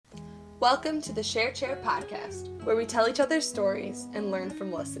Welcome to the Share Chair podcast, where we tell each other's stories and learn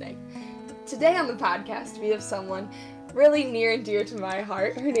from listening. Today on the podcast, we have someone really near and dear to my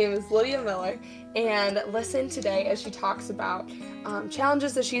heart. Her name is Lydia Miller, and listen today as she talks about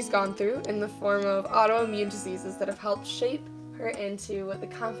challenges that she's gone through in the form of autoimmune diseases that have helped shape her into the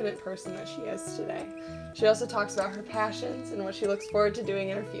confident person that she is today. She also talks about her passions and what she looks forward to doing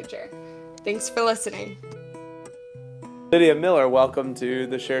in her future. Thanks for listening. Lydia Miller, welcome to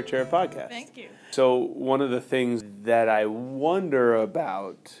the Share Chair podcast. Thank you. So one of the things that I wonder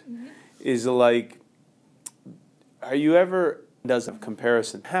about is like, are you ever, does a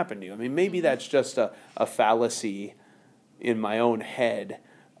comparison happen to you? I mean, maybe that's just a fallacy in my own head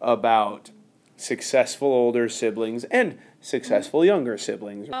about successful older siblings and successful younger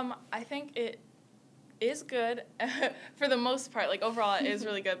siblings. I think it is good for the most part. Like overall, it is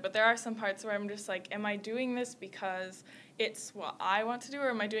really good. But there are some parts where I'm just like, am I doing this because it's what I want to do, or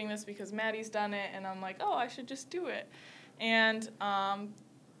am I doing this because Maddie's done it and I'm like, oh, I should just do it? And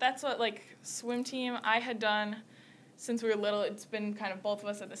that's what like swim team I had done since we were little. It's been kind of both of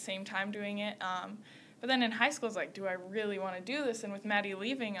us at the same time doing it. But then in high school, it's like, do I really want to do this? And with Maddie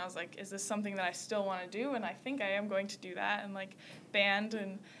leaving, I was like, is this something that I still want to do? And I think I am going to do that. And like band,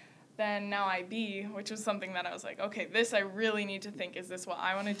 and then now IB, which was something that I was like, okay, this I really need to think, is this what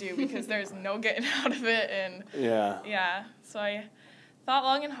I want to do? Because there's no getting out of it. And yeah. So I thought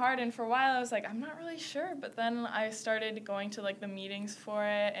long and hard, and for a while I was like, I'm not really sure. But then I started going to like the meetings for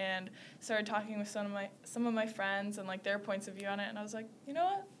it and started talking with some of my friends and like their points of view on it, and I was like, you know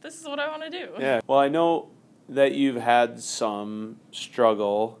what, this is what I want to do. Yeah. Well, I know that you've had some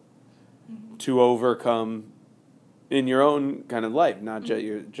struggle to overcome in your own kind of life, not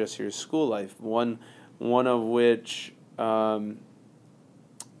just your school life. One of which, well,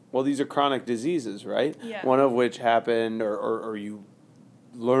 these are chronic diseases, right? Yeah. One of which happened or you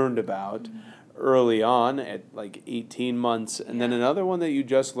learned about early on at like 18 months, and then another one that you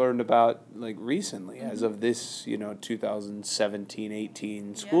just learned about like recently as of this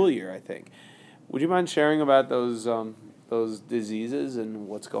 2017-18 school year, I think. Would you mind sharing about those diseases and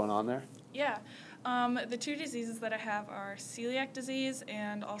what's going on there? Yeah. The two diseases that I have are celiac disease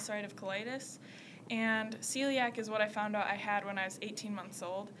and ulcerative colitis. And celiac is what I found out I had when I was 18 months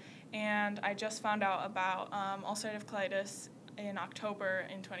old, and I just found out about ulcerative colitis in October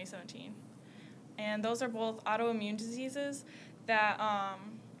in 2017. And those are both autoimmune diseases that,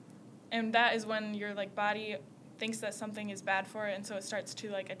 and that is when your like body thinks that something is bad for it, and so it starts to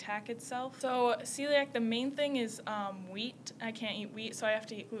like attack itself. So celiac, the main thing is wheat. I can't eat wheat, so I have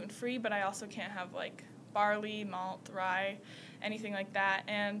to eat gluten-free, but I also can't have like barley, malt, rye, anything like that.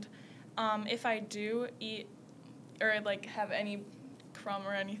 And if I do eat or like have any crumb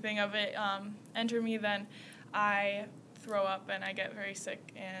or anything of it enter me, then I throw up and I get very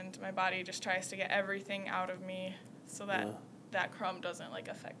sick, and my body just tries to get everything out of me so that that crumb doesn't like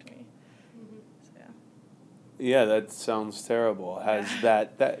affect me. So Yeah, that sounds terrible. Has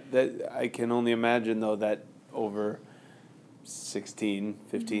that I can only imagine though that over 15,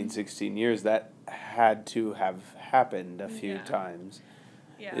 16 years that had to have happened a few times.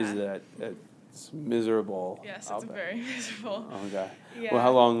 Yeah. Is that it's miserable? Yes, it's very miserable. Oh God. Yeah. Well,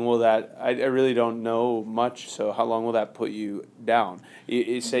 how long will that? I really don't know much. So how long will that put you down?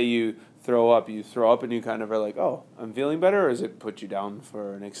 You say you throw up and you kind of are like, oh, I'm feeling better, or does it put you down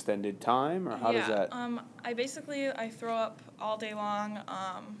for an extended time, or how does that? I throw up all day long,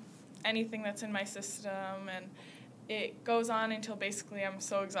 anything that's in my system, and it goes on until basically I'm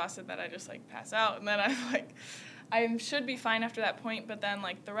so exhausted that I just like pass out, and then I'm like, I should be fine after that point, but then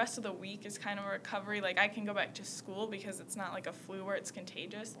like the rest of the week is kind of a recovery. Like I can go back to school because it's not like a flu where it's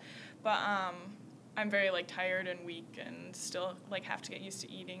contagious, but I'm very like tired and weak and still like have to get used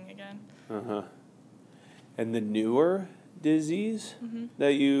to eating again. And the newer disease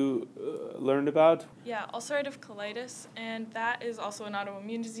that you learned about? Yeah, ulcerative colitis, and that is also an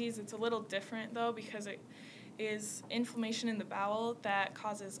autoimmune disease. It's a little different though because it is inflammation in the bowel that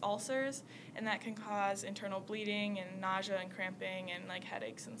causes ulcers, and that can cause internal bleeding and nausea and cramping and like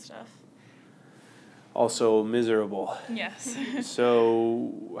headaches and stuff. Also miserable. Yes.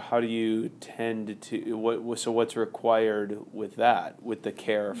 So how do you tend to what's required with that, with the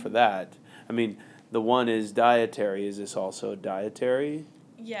care for that? I mean, the one is dietary. Is this also dietary?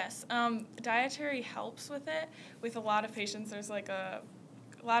 Yes. Dietary helps with it. With a lot of patients, there's like a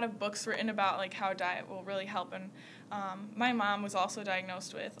lot of books written about like how diet will really help, and my mom was also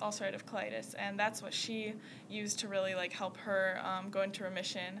diagnosed with ulcerative colitis, and that's what she used to really like help her go into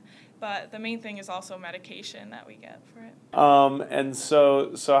remission. But the main thing is also medication that we get for it. And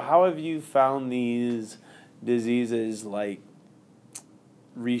so how have you found these diseases like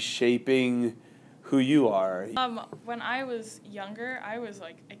reshaping who you are? When I was younger, I was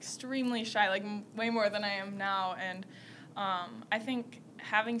like extremely shy, like way more than I am now, and I think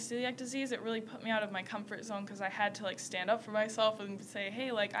having celiac disease, it really put me out of my comfort zone because I had to like stand up for myself and say,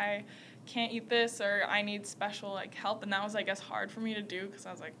 hey, like I can't eat this or I need special like help, and that was I guess hard for me to do because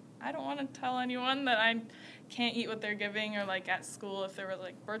I was like, I don't want to tell anyone that I can't eat what they're giving, or like at school if there were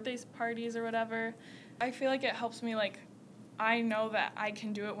like birthday parties or whatever. I feel like it helps me, like I know that I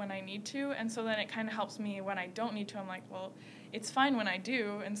can do it when I need to, and so then it kind of helps me when I don't need to. I'm like, well, it's fine when I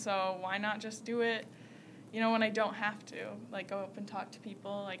do, and so why not just do it, when I don't have to, like go up and talk to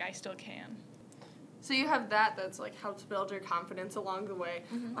people, like I still can. So you have that's like helped build your confidence along the way.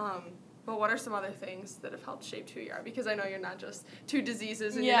 Mm-hmm. But what are some other things that have helped shape who you are? Because I know you're not just two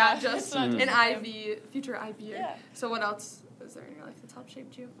diseases and Yeah, you're not just not an just future IB. Yeah. So what else is there in your life that's helped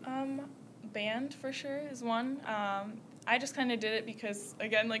shape you? Band for sure is one. I just kind of did it because,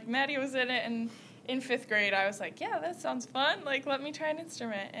 again, like Maddie was in it, and in 5th grade I was like, yeah, that sounds fun, like let me try an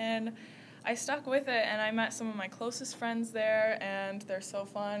instrument, and I stuck with it, and I met some of my closest friends there, and they're so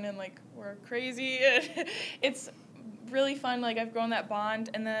fun, and like we're crazy. It's really fun, like I've grown that bond,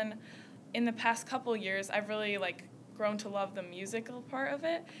 and then in the past couple years I've really like grown to love the musical part of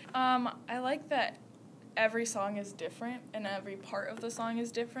it. I like that every song is different and every part of the song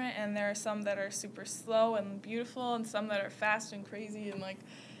is different, and there are some that are super slow and beautiful and some that are fast and crazy and like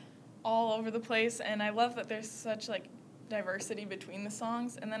all over the place, and I love that there's such like diversity between the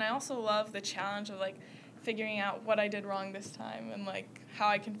songs. And then I also love the challenge of like figuring out what I did wrong this time and like how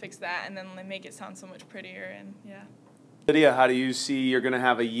I can fix that and then like, make it sound so much prettier. And yeah. Lydia, how do you see you're going to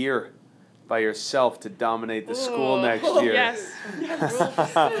have a year by yourself to dominate the school next year? Yes.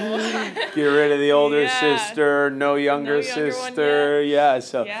 Get rid of the older Yeah. sister, no younger sister. One yet. Yeah.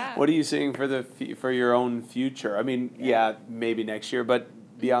 So, Yeah. what are you seeing for your own future? I mean, yeah, maybe next year, but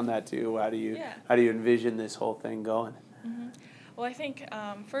beyond that too, how do you envision this whole thing going? Mm-hmm. Well, I think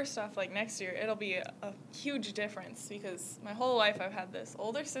first off, like next year, it'll be a huge difference because my whole life I've had this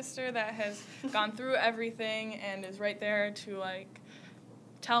older sister that has gone through everything and is right there to like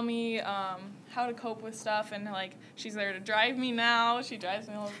tell me how to cope with stuff, and like she's there to drive me now. She drives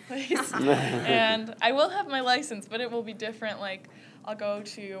me all over the place. And I will have my license, but it will be different. Like I'll go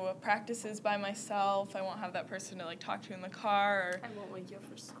to practices by myself. I won't have that person to like talk to in the car. Or I won't wake you up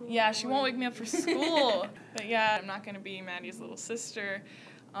for school. yeah, she won't wake me up for school. But yeah, I'm not going to be Maddie's little sister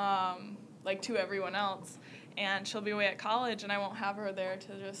like to everyone else. And she'll be away at college, and I won't have her there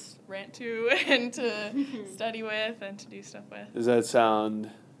to just rant to and to study with and to do stuff with. Does that sound,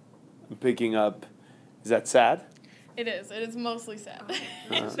 I'm picking up, is that sad? It is. It is mostly sad.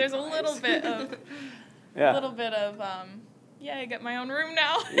 Oh, There's a little bit of, I get my own room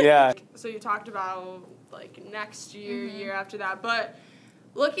now. Yeah. So you talked about like next year, Mm-hmm. year after that, but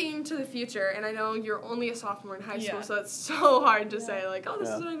looking to the future, and I know you're only a sophomore in high school, Yeah. so it's so hard to say like, oh, this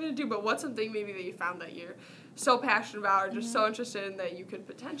Yeah. is what I'm going to do, but what's something maybe that you found that you're so passionate about or just so interested in that you could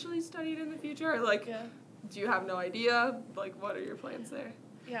potentially study it in the future? Or like, do you have no idea? Like, what are your plans there?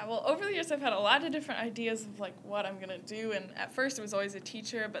 Yeah, well, over the years I've had a lot of different ideas of like what I'm gonna do, and at first it was always a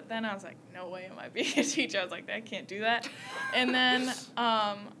teacher, but then I was like, no way am I being a teacher. I was like, I can't do that. And then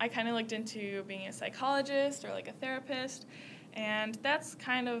I kind of looked into being a psychologist or like a therapist, and that's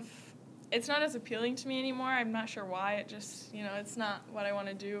kind of, it's not as appealing to me anymore. I'm not sure why. It just, it's not what I want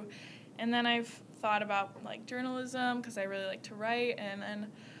to do. And then I've thought about like journalism because I really like to write, and then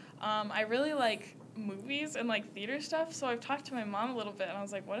I really like movies and like theater stuff, so I've talked to my mom a little bit, and I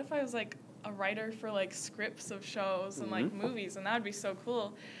was like, what if I was like a writer for like scripts of shows and like movies, and that would be so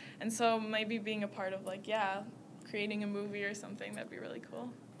cool. And so maybe being a part of like creating a movie or something, that'd be really cool.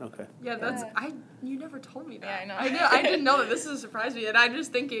 Okay. Yeah, you never told me that. Yeah, I know. I didn't know that. This is a surprise to me, and I'm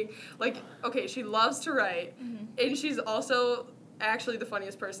just thinking like, okay, she loves to write, and she's also actually the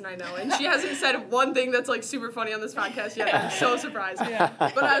funniest person I know, and she hasn't said one thing that's like super funny on this podcast yet. I'm so surprised. Yeah.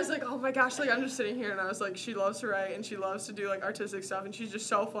 But I was like, oh my gosh, like I'm just sitting here and I was like, she loves to write and she loves to do like artistic stuff, and she's just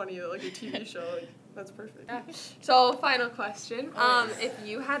so funny at like a TV show. Like that's perfect. Yeah. So final question. If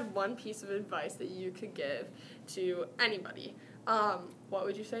you had one piece of advice that you could give to anybody, what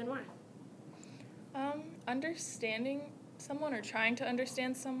would you say and why? Understanding someone or trying to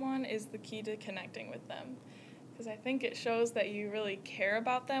understand someone is the key to connecting with them. Because I think it shows that you really care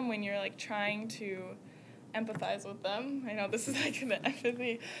about them when you're like trying to empathize with them. I know this is like the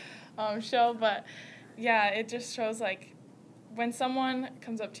empathy show, but yeah, it just shows like when someone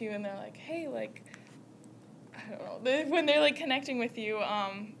comes up to you and they're like, hey, like, I don't know, when they're like connecting with you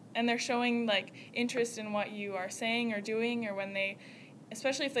and they're showing like interest in what you are saying or doing, or when they,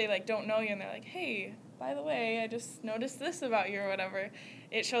 especially if they like don't know you and they're like, hey, by the way, I just noticed this about you or whatever.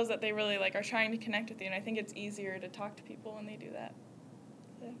 it shows that they really like are trying to connect with you, and I think it's easier to talk to people when they do that.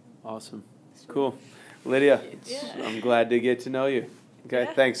 Yeah. Awesome. Cool. Lydia, Yeah. I'm glad to get to know you. Okay,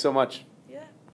 Yeah. thanks so much.